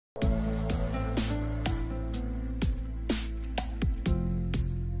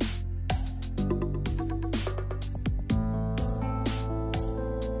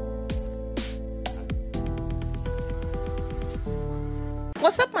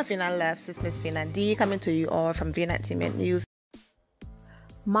What's up, my Finland loves? It's Miss Finland D coming to you all from Finland Entertainment News.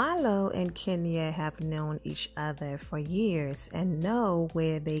 Milo and Kenya have known each other for years and know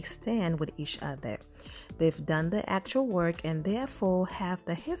where they stand with each other. They've done the actual work and therefore have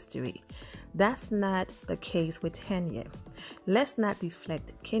the history. That's not the case with Tanya. Let's not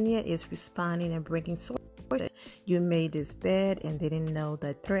deflect. Kenya is responding and bringing sources. You made this bed and didn't know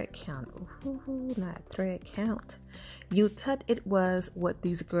the thread count. Ooh, not thread count. You thought it was what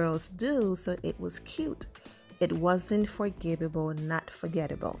these girls do, so it was cute. It wasn't forgivable, not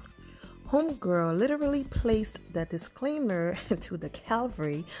forgettable. Homegirl literally placed the disclaimer to the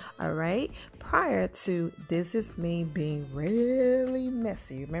Calvary, alright, prior to "this is me" being really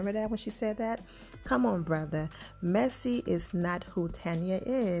messy. Remember that when she said that? Come on, brother. Messy is not who Tanya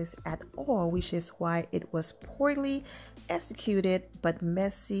is at all, which is why it was poorly executed, but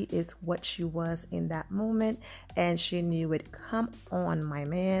messy is what she was in that moment, and she knew it. Come on, my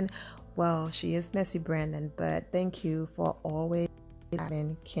man. Well, she is messy, Brandon, but thank you for always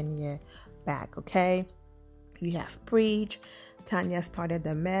having Kenya back, okay? You have preach. Tanya started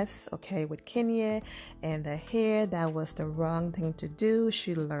the mess, okay, with Kenya and the hair. That was the wrong thing to do.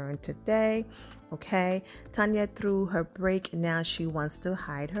 She learned today, okay? Tanya threw her break. Now she wants to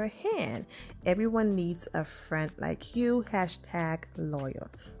hide her hand. Everyone needs a friend like you. #loyal.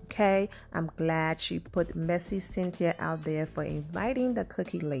 Okay, I'm glad she put Messy Cynthia out there for inviting the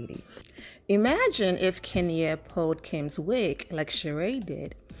cookie lady. Imagine if Kenya pulled Kim's wig like Sheree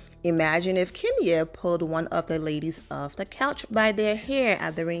did. Imagine if Kenya pulled one of the ladies off the couch by their hair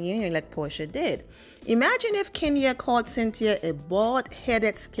at the reunion like Portia did. Imagine if Kenya called Cynthia a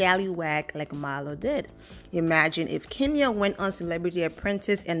bald-headed scallywag like Milo did. Imagine if Kenya went on Celebrity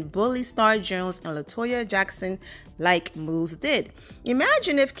Apprentice and bullied Star Jones and LaToya Jackson like Moose did.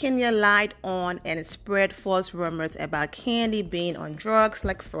 Imagine if Kenya lied on and spread false rumors about Candy being on drugs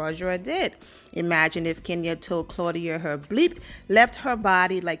like Fraudra did. Imagine if Kenya told Claudia her bleep left her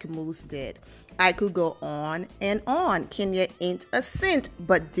body like Moose did. I could go on and on. Kenya ain't a saint,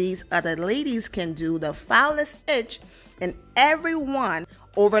 but these other ladies can do the foulest itch and everyone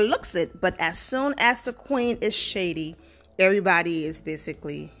overlooks it. But as soon as the queen is shady, everybody is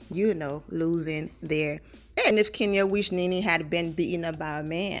basically, losing their edge. And if Kenya wished Nene had been beaten up by a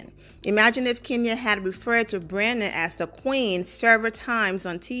man. Imagine if Kenya had referred to Brandon as the queen several times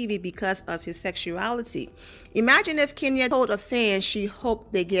on TV because of his sexuality. Imagine if Kenya told a fan she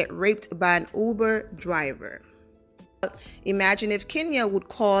hoped they get raped by an Uber driver. Imagine if Kenya would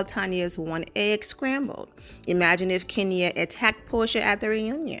call Tanya's one egg scrambled. Imagine if Kenya attacked Portia at the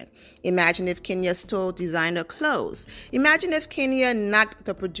reunion. Imagine if Kenya stole designer clothes. Imagine if Kenya knocked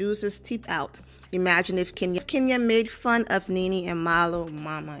the producer's teeth out. Imagine if Kenya made fun of Nene and Milo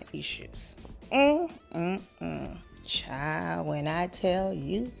mama issues. Child, when I tell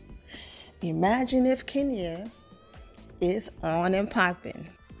you, imagine if Kenya is on and popping.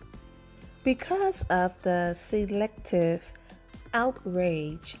 Because of the selective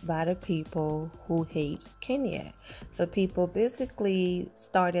outrage by the people who hate Kenya. So people basically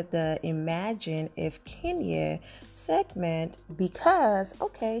started the Imagine If Kenya segment because,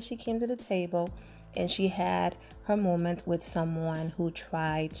 okay, she came to the table and she had her moment with someone who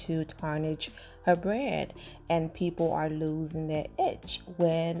tried to tarnish her brand, and people are losing their edge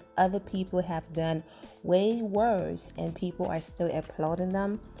when other people have done way worse and people are still applauding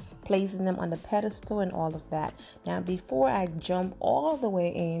them, placing them on the pedestal and all of that. Now, before I jump all the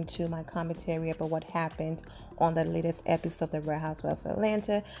way into my commentary about what happened on the latest episode of the Real Housewives of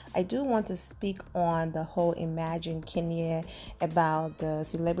Atlanta, I do want to speak on the whole Imagine Kenya about the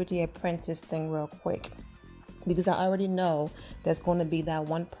Celebrity Apprentice thing real quick. Because I already know there's going to be that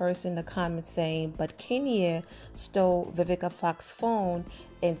one person in the comments saying, but Kenya stole Vivica Fox's phone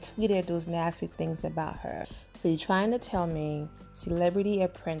and tweeted those nasty things about her. So you're trying to tell me Celebrity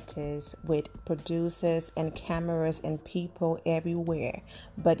Apprentice with producers and cameras and people everywhere,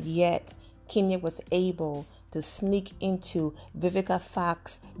 but yet Kenya was able to sneak into Vivica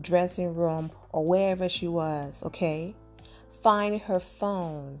Fox's dressing room or wherever she was, okay? Find her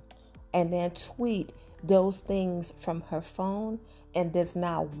phone and then tweet those things from her phone, and there's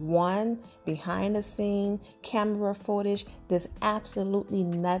not one behind the scene camera footage. There's absolutely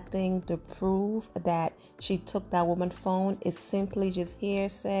nothing to prove that she took that woman's phone. It's simply just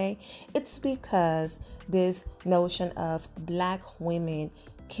hearsay. It's because this notion of black women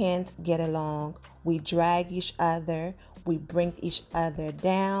can't get along. We drag each other, we bring each other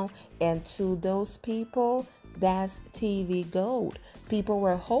down, and to those people, that's TV gold. People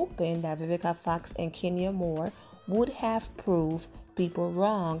were hoping that Vivica Fox and Kenya Moore would have proved people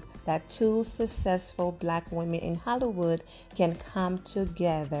wrong that two successful black women in Hollywood can come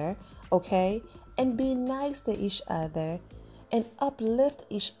together, okay, and be nice to each other and uplift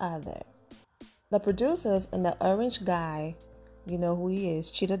each other. The producers and the orange guy, you know who he is,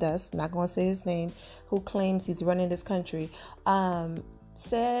 Cheetah Dust, not going to say his name, who claims he's running this country,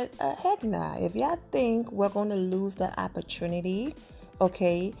 said, heck nah, if y'all think we're going to lose the opportunity,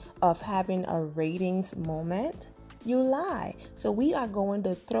 okay, of having a ratings moment, you lie. So we are going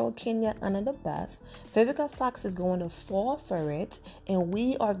to throw Kenya under the bus. Vivica Fox is going to fall for it, and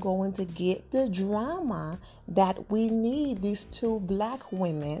we are going to get the drama that we need these two black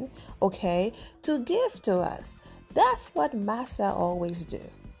women, okay, to give to us. That's what massa always do,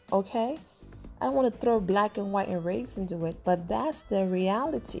 okay? I don't want to throw black and white and race into it, but that's the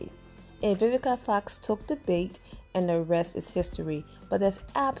reality. And Vivica Fox took the bait, and the rest is history. But there's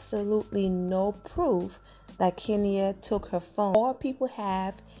absolutely no proof that Kenya took her phone. All people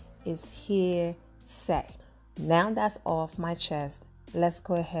have is hearsay. Now that's off my chest. Let's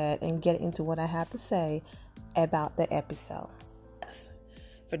go ahead and get into what I have to say about the episode.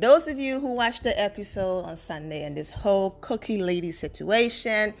 For those of you who watched the episode on Sunday and this whole cookie lady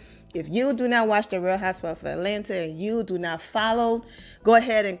situation, if you do not watch the Real Housewives of Atlanta and you do not follow, go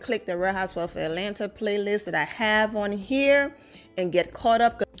ahead and click the Real Housewives of Atlanta playlist that I have on here and get caught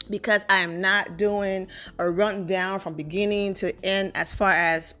up, because I am not doing a rundown from beginning to end as far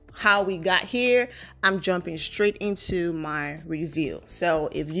as how we got here. I'm jumping straight into my review. So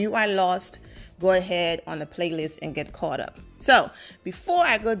if you are lost, go ahead on the playlist and get caught up. So before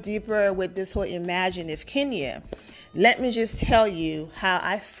I go deeper with this whole Imagine If Kenya, let me just tell you how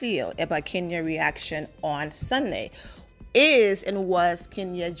I feel about Kenya's reaction on Sunday. Is and was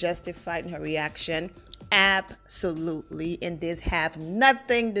Kenya justified in her reaction? Absolutely. And this have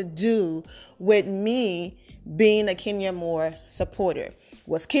nothing to do with me being a Kenya Moore supporter.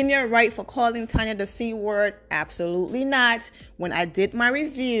 Was Kenya right for calling Tanya the C word? Absolutely not. When I did my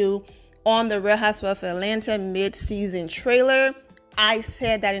review on the Real Housewives of Atlanta mid-season trailer, I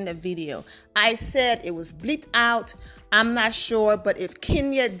said that in the video. I said it was bleeped out. I'm not sure, but if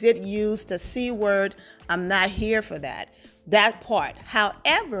Kenya did use the C word, I'm not here for that. That part.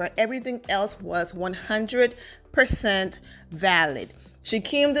 However, everything else was 100% valid. She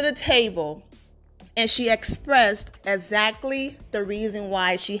came to the table and she expressed exactly the reason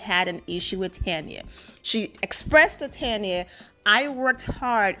why she had an issue with Tanya. She expressed to Tanya, I worked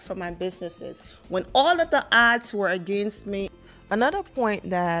hard for my businesses when all of the odds were against me. Another point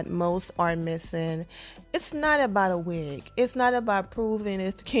that most are missing, it's not about a wig. It's not about proving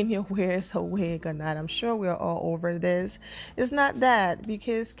if Kenya wears a wig or not. I'm sure we're all over this. It's not that,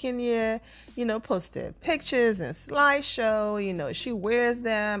 because Kenya, posted pictures and slideshow, she wears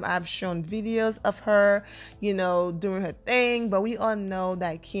them. I've shown videos of her, doing her thing, but we all know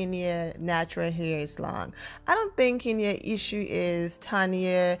that Kenya natural hair is long. I don't think Kenya issue is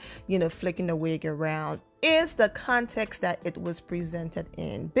Tanya, flicking the wig around. Is the context that it was presented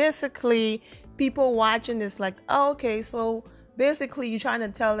in. Basically, people watching this like, oh, okay, so basically you're trying to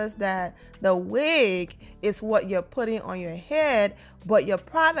tell us that the wig is what you're putting on your head, but your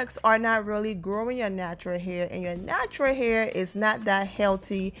products are not really growing your natural hair, and your natural hair is not that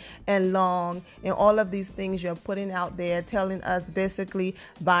healthy and long, and all of these things you're putting out there telling us basically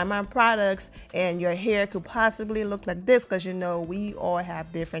buy my products and your hair could possibly look like this, because we all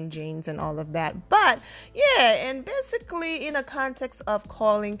have different genes and all of that. But yeah, and basically in a context of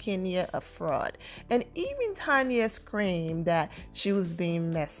calling Kenya a fraud, and even Tanya screamed that she was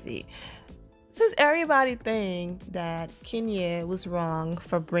being messy. Since everybody think that Kenya was wrong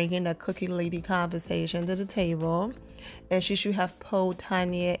for bringing the cookie lady conversation to the table, and she should have pulled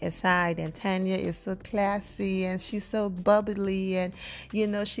Tanya aside, and Tanya is so classy and she's so bubbly, and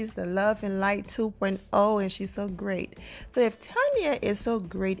she's the love and light 2.0, and she's so great. So if Tanya is so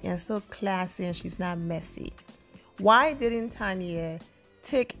great and so classy and she's not messy, why didn't Tanya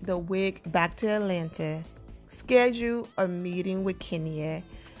take the wig back to Atlanta, schedule a meeting with Kenya,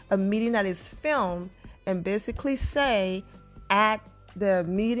 a meeting that is filmed, and basically say at the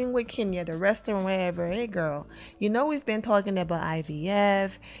meeting with Kenya, the restaurant, wherever, hey girl, we've been talking about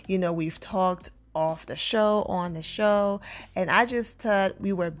IVF, we've talked off the show, on the show, and I just thought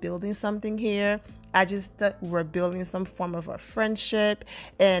we were building something here. I just thought we were building some form of a friendship,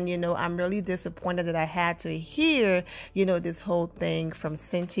 and I'm really disappointed that I had to hear this whole thing from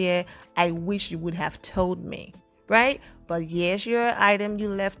Cynthia. I wish you would have told me, right? But yes, you're an item, you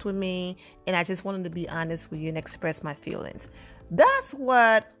left with me, and I just wanted to be honest with you and express my feelings. That's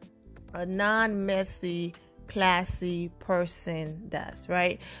what a non-messy, classy person does,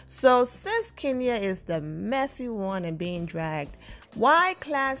 right? So since Kenya is the messy one and being dragged, Why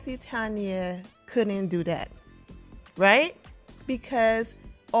classy Tanya couldn't do that, right? Because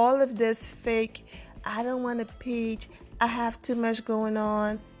all of this fake, I don't want to peach, I have too much going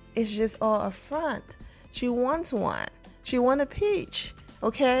on, it's just all a front. She wants one. She wants a peach,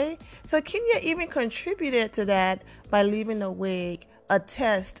 okay? So Kenya even contributed to that by leaving a wig, a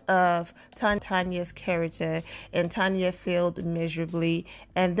test of Tanya's character, and Tanya failed miserably.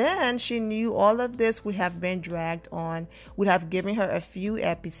 And then she knew all of this would have been dragged on, would have given her a few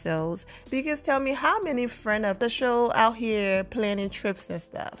episodes. Because tell me, how many friends of the show out here planning trips and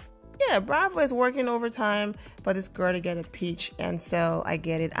stuff? Yeah, Bravo is working overtime for this girl to get a peach, and so I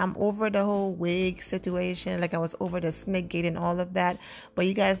get it. I'm over the whole wig situation, like I was over the snake gate and all of that, but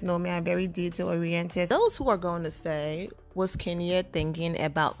you guys know me, I'm very detail oriented. Those who are going to say, was Kenya thinking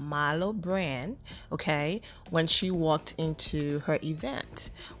about Milo brand, okay, when she walked into her event?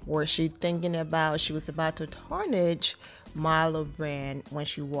 Was she thinking about, she was about to tarnish Milo brand when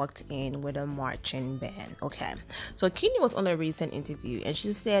she walked in with a marching band? Okay, so Kenya was on a recent interview and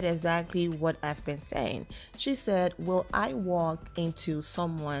she said exactly what I've been saying. She said, will I walk into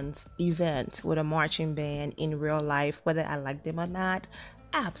someone's event with a marching band in real life, whether I like them or not?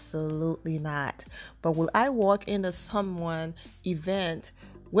 Absolutely not. But will I walk into someone's event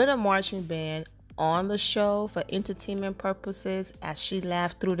with a marching band on the show for entertainment purposes, as she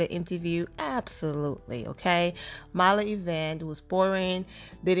laughed through the interview? Absolutely, okay? Milo event was boring,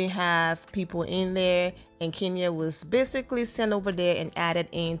 didn't have people in there, and Kenya was basically sent over there and added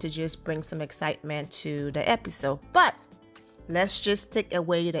in to just bring some excitement to the episode. But let's just take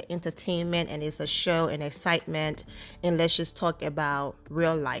away the entertainment and it's a show and excitement, and let's just talk about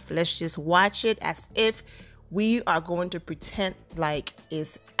real life. Let's just watch it as if we are going to pretend like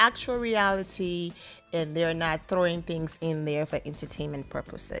it's actual reality and they're not throwing things in there for entertainment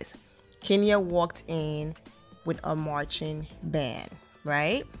purposes. Kenya walked in with a marching band,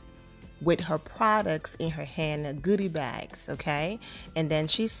 right? With her products in her hand, goodie bags, okay? And then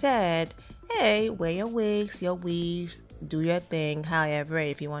she said, hey, wear your wigs, your weaves, do your thing. However,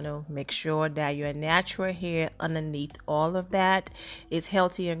 if you want to make sure that your natural hair underneath all of that is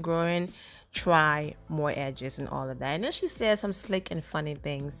healthy and growing, try more edges and all of that. And then she said some slick and funny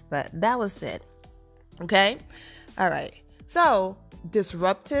things, but that was it. Okay? All right. So,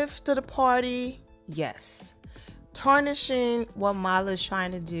 disruptive to the party? Yes. Tarnishing what Milo is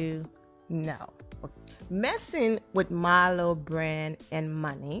trying to do? No. Messing with Milo brand and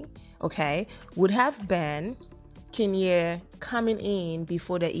money, okay, would have been Kenya coming in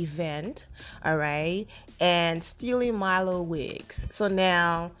before the event, all right, and stealing Milo wigs. So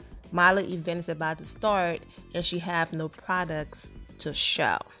now Milo event is about to start and she have no products to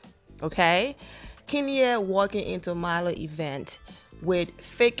show, okay? Kenya walking into Milo event with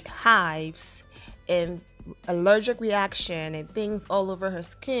fake hives and allergic reaction and things all over her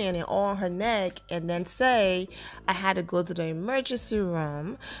skin and on her neck, and then say, I had to go to the emergency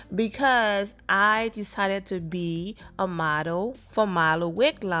room because I decided to be a model for Milo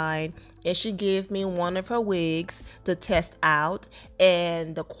wig line, and she gave me one of her wigs to test out,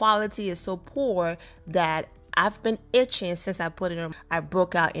 and the quality is so poor that I've been itching since I put it on. I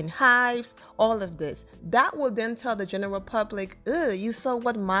broke out in hives, all of this. That will then tell the general public, ugh, you saw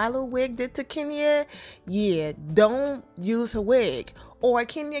what Milo wig did to Kenya? Yeah, don't use her wig. Or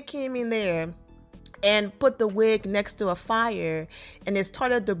Kenya came in there and put the wig next to a fire and it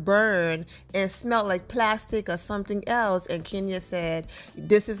started to burn and smelled like plastic or something else. And Kenya said,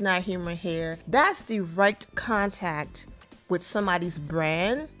 this is not human hair. That's direct contact with somebody's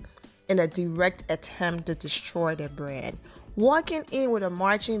brand in a direct attempt to destroy their brand. Walking in with a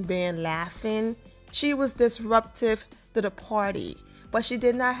marching band laughing, she was disruptive to the party, but she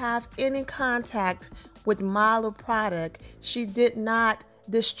did not have any contact with Milo product. She did not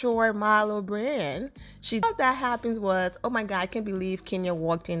destroy Milo brand. What that happens was, oh my God, I can't believe Kenya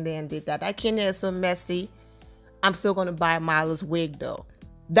walked in there and did that. That Kenya is so messy. I'm still gonna buy Milo's wig though.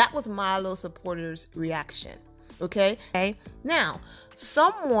 That was Milo supporters' reaction. Okay? Now,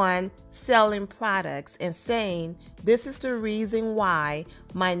 someone selling products and saying, this is the reason why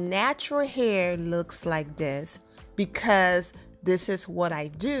my natural hair looks like this, because this is what I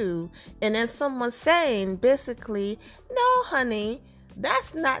do. And then someone saying, basically, no, honey,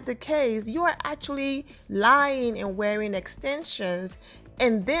 that's not the case. You are actually lying and wearing extensions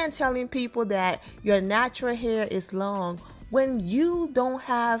and then telling people that your natural hair is long when you don't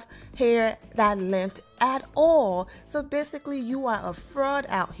have hair that length at all. So basically you are a fraud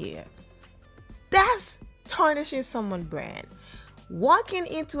out here. That's tarnishing someone's brand. Walking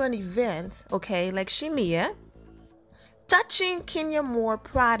into an event, okay, like Shimia, touching Kenya Moore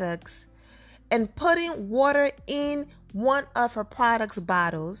products and putting water in one of her products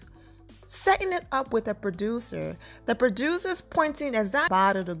bottles, setting it up with a producer. The producer's pointing exact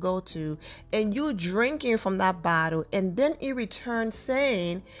bottle to go to, and you drinking from that bottle, and then in return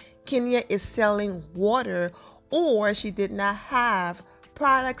saying Kenya is selling water or she did not have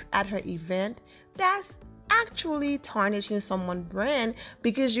products at her event. That's actually tarnishing someone's brand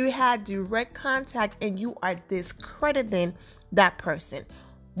because you had direct contact and you are discrediting that person.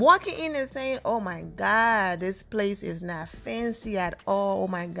 Walking in and saying, oh my God, this place is not fancy at all. Oh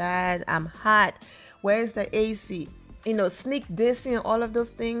my God, I'm hot. Where's the AC? Sneak dissing and all of those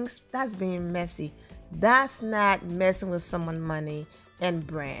things. That's being messy. That's not messing with someone's money and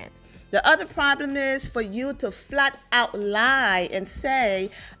brand. The other problem is for you to flat out lie and say,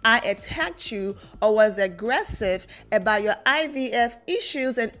 I attacked you or was aggressive about your IVF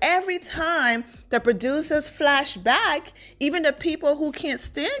issues. And every time the producers flash back, even the people who can't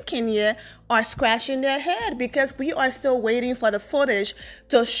stand Kenya are scratching their head because we are still waiting for the footage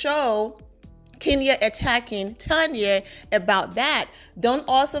to show Kenya attacking Tanya about that. Don't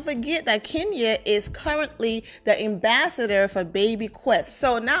also forget that Kenya is currently the ambassador for Baby Quest.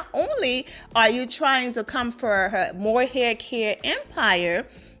 So not only are you trying to come for her more hair care empire,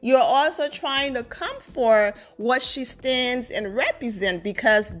 you're also trying to come for what she stands and represent,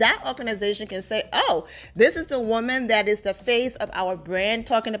 because that organization can say, oh, this is the woman that is the face of our brand,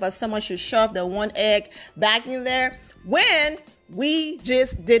 talking about someone should shove the one egg back in there when we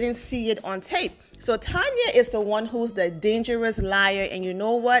just didn't see it on tape. So Tanya is the one who's the dangerous liar. And you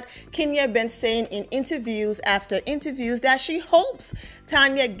know what? Kenya been saying in interviews after interviews that she hopes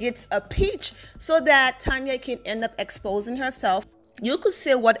Tanya gets a peach so that Tanya can end up exposing herself. You could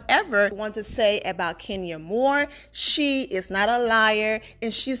say whatever you want to say about Kenya Moore. She is not a liar,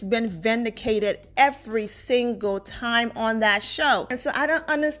 and she's been vindicated every single time on that show. And so I don't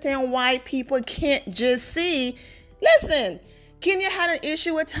understand why people can't just see, listen, Kenya had an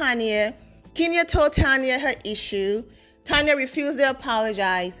issue with Tanya. Kenya told Tanya her issue. Tanya refused to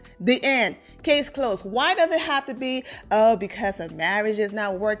apologize. The end. Case closed. Why does it have to be, oh, because her marriage is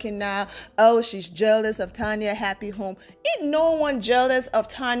not working now? Oh, she's jealous of Tanya happy home. Ain't no one jealous of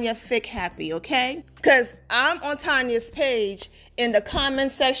Tanya fake happy, okay? Because I'm on Tanya's page in the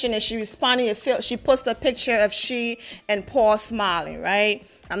comment section and she responding. She posted a picture of she and Paul smiling, right?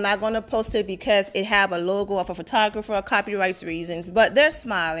 I'm not going to post it because it have a logo of a photographer or copyright reasons, but they're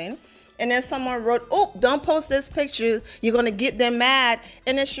smiling. And then someone wrote, oh, don't post this picture. You're going to get them mad.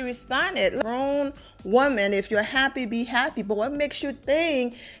 And then she responded, grown woman, if you're happy, be happy. But what makes you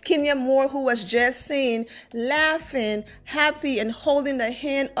think Kenya Moore, who was just seen laughing, happy, and holding the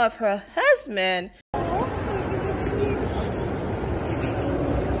hand of her husband,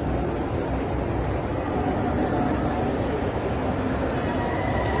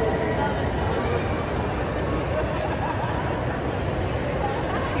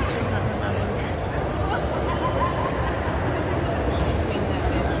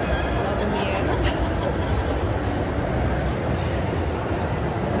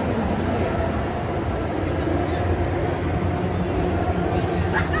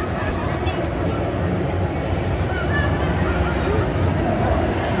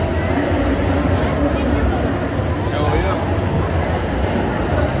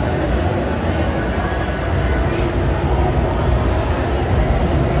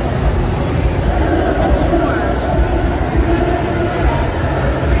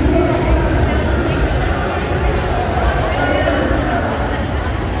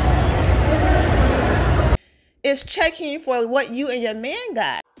 is checking for what you and your man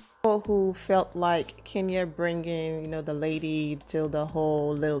got. People who felt like Kenya bringing, the lady to the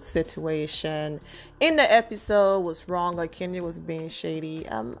whole little situation in the episode was wrong, or Kenya was being shady.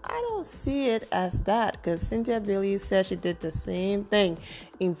 I don't see it as that, because Cynthia Bailey said she did the same thing,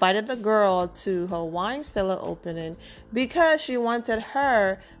 invited the girl to her wine cellar opening because she wanted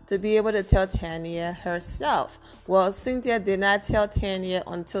her to be able to tell Tanya herself. Well, Cynthia did not tell Tanya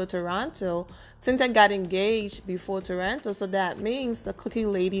until Toronto. Cynthia got engaged before Toronto, so that means the cookie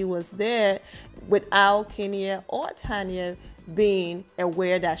lady was there without Kenya or Tanya being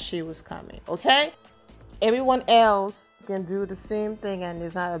aware that she was coming, okay? Everyone else can do the same thing and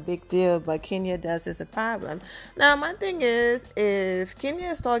it's not a big deal, but Kenya does is a problem. Now, my thing is, if Kenya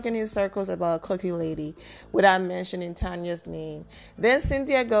is talking in circles about a cookie lady without mentioning Tanya's name, then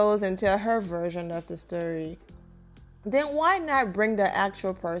Cynthia goes and tell her version of the story, then why not bring the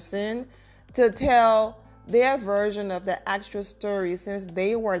actual person to tell their version of the actual story, since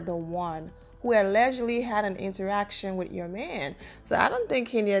they were the one who allegedly had an interaction with your man? So I don't think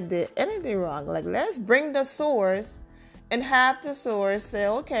Kenya did anything wrong. Like, let's bring the source and have the source say,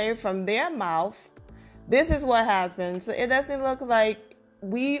 okay, from their mouth, This is what happened. So it doesn't look like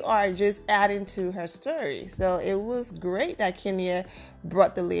we are just adding to her story. So it was great that Kenya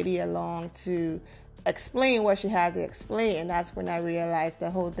brought the lady along to explain what she had to explain. And that's when I realized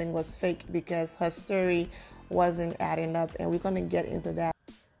the whole thing was fake, because her story wasn't adding up. And we're going to get into that.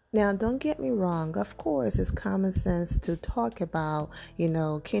 Now, don't get me wrong. Of course, it's common sense to talk about,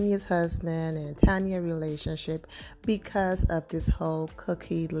 Kenya's husband and Tanya relationship because of this whole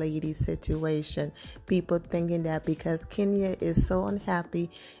cookie lady situation. People thinking that because Kenya is so unhappy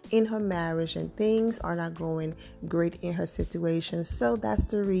in her marriage and things are not going great in her situation, so that's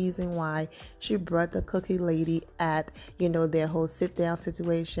the reason why she brought the cookie lady at, their whole sit down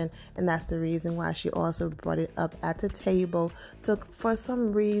situation. And that's the reason why she also brought it up at the table to, for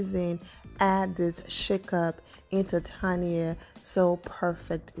some reason, add this shake-up into Tanya's so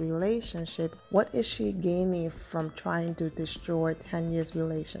perfect relationship. What is she gaining from trying to destroy Tanya's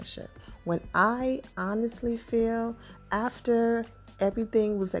relationship? When I honestly feel, after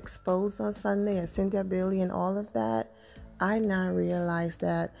everything was exposed on Sunday and Cynthia Bailey and all of that, I now realized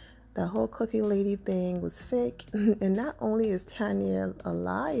that the whole cookie lady thing was fake. And not only is Tanya a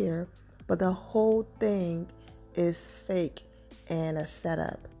liar, but the whole thing is fake and a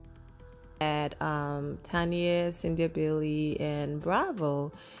setup. At Tanya, Cynthia Bailey, and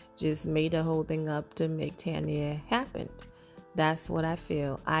Bravo just made the whole thing up to make Tanya happen. That's what I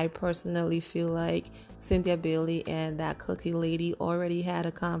feel. I personally feel like Cynthia Bailey and that cookie lady already had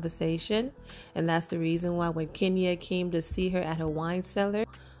a conversation, and that's the reason why when Kenya came to see her at her wine cellar,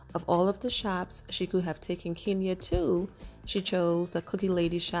 of all of the shops she could have taken Kenya to, she chose the cookie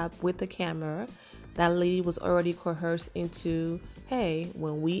lady shop with the camera. That lady was already coerced into, hey,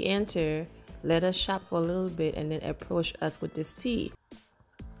 when we enter, let us shop for a little bit and then approach us with this tea.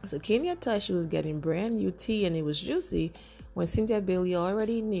 So Kenya thought she was getting brand new tea and it was juicy, when Cynthia Bailey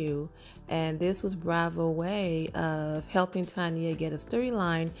already knew. And this was Bravo's way of helping Tanya get a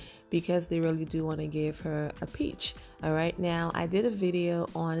storyline, because they really do want to give her a peach. All right, now I did a video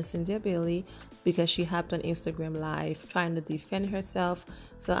on Cynthia Bailey because she hopped on Instagram Live trying to defend herself.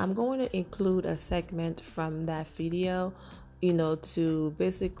 So I'm going to include a segment from that video, to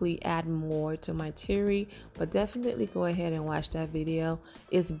basically add more to my theory. But definitely go ahead and watch that video.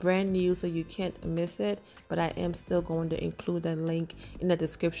 It's brand new, so you can't miss it. But I am still going to include a link in the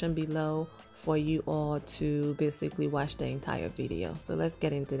description below for you all to basically watch the entire video. So let's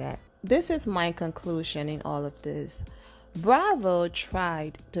get into that. This is my conclusion in all of this. Bravo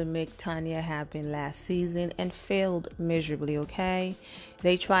tried to make Tanya happen last season and failed miserably, okay?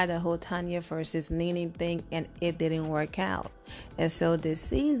 They tried the whole Tanya versus Nene thing and it didn't work out. And so this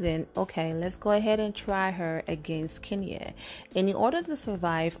season, okay, let's go ahead and try her against Kenya. And in order to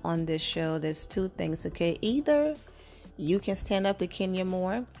survive on this show, there's two things, okay? Either you can stand up to Kenya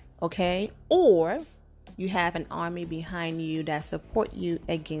more, okay? Or you have an army behind you that support you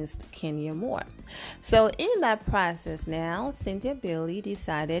against Kenya more. So in that process now, Cynthia Bailey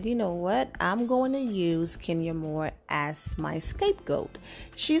decided, you know what? I'm going to use Kenya Moore as my scapegoat.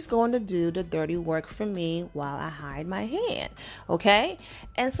 She's going to do the dirty work for me while I hide my hand. Okay?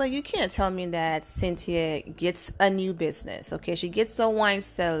 And so you can't tell me that Cynthia gets a new business. Okay? She gets a wine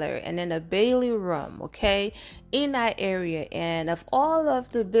cellar and then a Bailey room. Okay? In that area, and of all of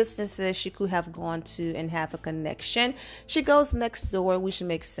the businesses she could have gone to and have a connection, she goes next door, which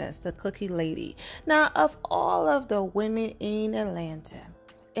makes sense, the cookie lady. Now, of all of the women in Atlanta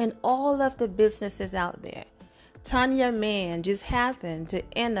and all of the businesses out there, Tanya Man just happened to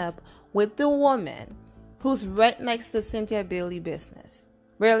end up with the woman who's right next to Cynthia Bailey business.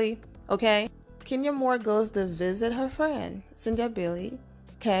 Really? Okay. Kenya Moore goes to visit her friend, Cynthia Bailey.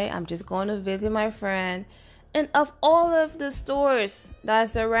 Okay, I'm just going to visit my friend. And of all of the stores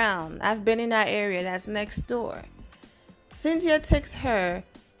that's around, I've been in that area that's next door, Cynthia takes her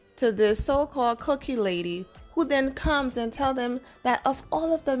to this so-called cookie lady, who then comes and tells them that of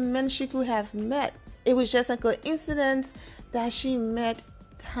all of the men she could have met, it was just a coincidence that she met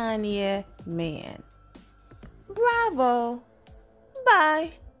Tanya Man. Bravo.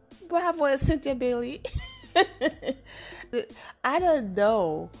 Bye. Bravo is Cynthia Bailey. I don't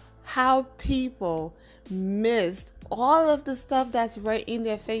know how people missed all of the stuff that's right in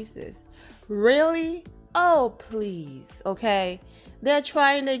their faces. Really? Oh, please. Okay. They're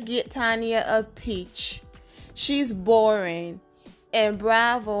trying to get Tanya a peach. She's boring. And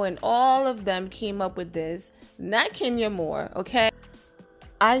Bravo and all of them came up with this. Not Kenya Moore. Okay.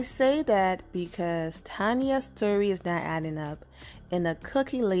 I say that because Tanya's story is not adding up. And the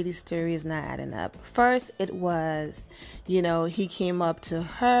cookie lady story is not adding up. First, it was, he came up to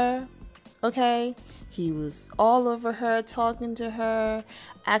her. Okay. He was all over her, talking to her,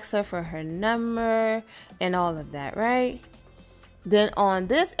 asked her for her number and all of that, right? Then on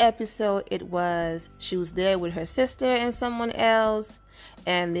this episode, she was there with her sister and someone else,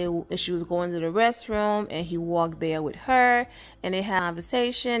 and she was going to the restroom, and he walked there with her, and they had a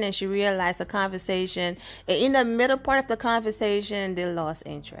conversation, and she realized the conversation, and in the middle part of the conversation, they lost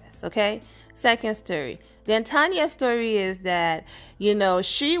interest. Okay, second story. Then Tanya's story is that,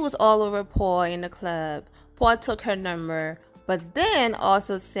 she was all over Paul in the club. Paul took her number, but then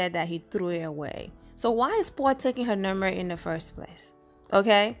also said that he threw it away. So why is Paul taking her number in the first place?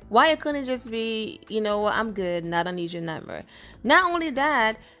 Okay, why it couldn't just be, what, I'm good, I don't need your number. Not only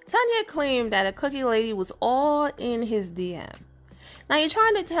that, Tanya claimed that a cookie lady was all in his DM. Now you're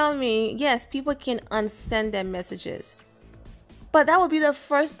trying to tell me, yes, people can unsend their messages, but that would be the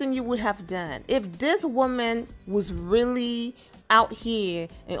first thing you would have done. If this woman was really out here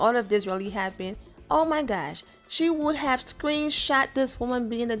and all of this really happened, oh my gosh, she would have screenshot this woman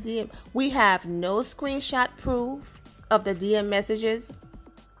being a DM. We have no screenshot proof of the DM messages.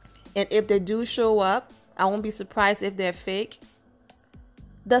 And if they do show up, I won't be surprised if they're fake.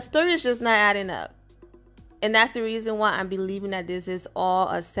 The story is just not adding up. And that's the reason why I'm believing that this is all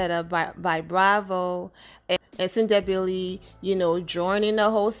a setup by Bravo and Cynthia Billy, joining the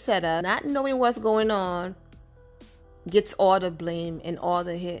whole setup, not knowing what's going on, gets all the blame and all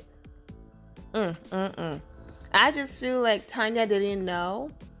the hit. I just feel like Tanya didn't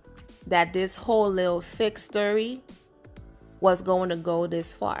know that this whole little fake story was going to go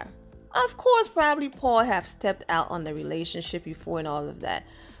this far. Of course, probably Paul have stepped out on the relationship before and all of that.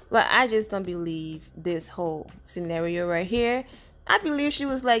 But I just don't believe this whole scenario right here. I believe she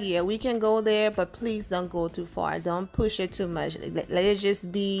was like, yeah, we can go there, but please don't go too far. Don't push it too much. Let it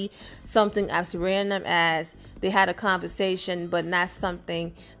just be something as random as they had a conversation, but not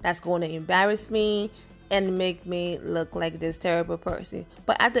something that's going to embarrass me and make me look like this terrible person.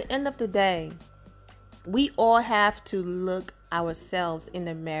 But at the end of the day, we all have to look ourselves in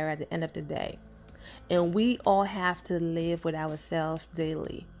the mirror at the end of the day. And we all have to live with ourselves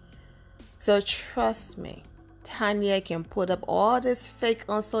daily. So trust me, Tanya can put up all this fake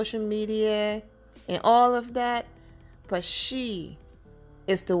on social media and all of that, but she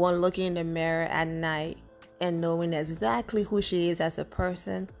is the one looking in the mirror at night and knowing exactly who she is as a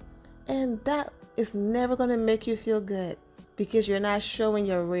person. And that is never going to make you feel good because you're not showing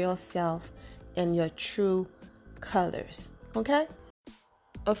your real self and your true colors. Okay?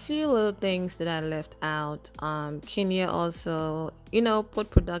 A few little things that I left out. Kenya also, put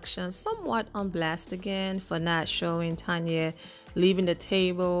production somewhat on blast again for not showing Tanya leaving the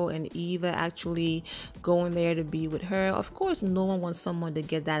table and Eva actually going there to be with her. Of course, no one wants someone to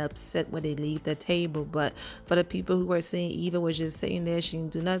get that upset when they leave the table, but for the people who were saying Eva was just sitting there, she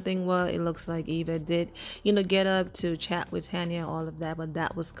didn't do nothing, well, it looks like Eva did, get up to chat with Tanya, all of that, but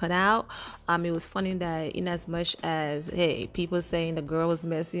that was cut out. It was funny that in as much as, hey, people saying the girl was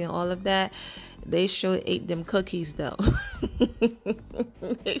messy and all of that, they sure ate them cookies though.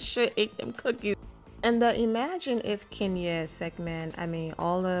 They sure ate them cookies. And the Imagine If Kenya segment,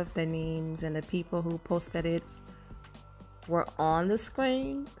 all of the names and the people who posted it were on the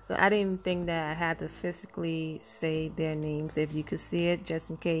screen. So I didn't think that I had to physically say their names if you could see it,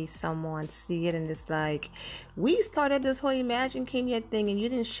 just in case someone see it and it's like, we started this whole Imagine Kenya thing and you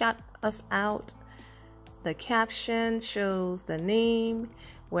didn't shout us out. The caption shows the name,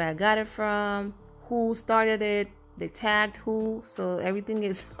 where I got it from, who started it, they tagged who, so everything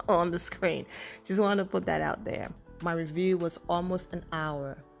is on the screen. Just wanted to put that out there. My review was almost an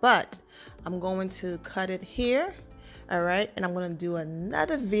hour, but I'm going to cut it here. All right, and I'm going to do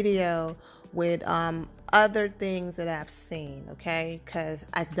another video with other things that I've seen, okay, because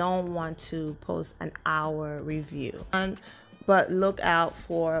I don't want to post an hour review. But look out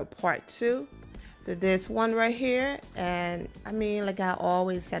for part 2 to this one right here. And like I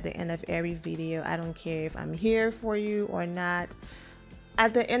always say at the end of every video, I don't care if I'm here for you or not.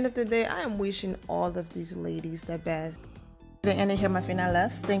 At the end of the day, I am wishing all of these ladies the best. The end of here, my final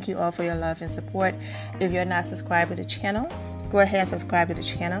loves. Thank you all for your love and support. If you're not subscribed to the channel, go ahead and subscribe to the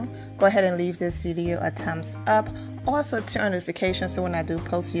channel. Go ahead and leave this video a thumbs up. Also turn on notifications so when I do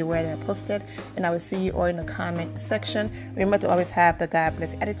post, you're aware that I posted. And I will see you all in the comment section. Remember to always have the God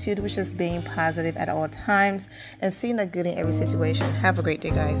bless attitude, which is being positive at all times and seeing the good in every situation. Have a great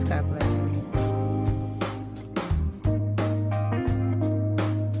day, guys. God bless.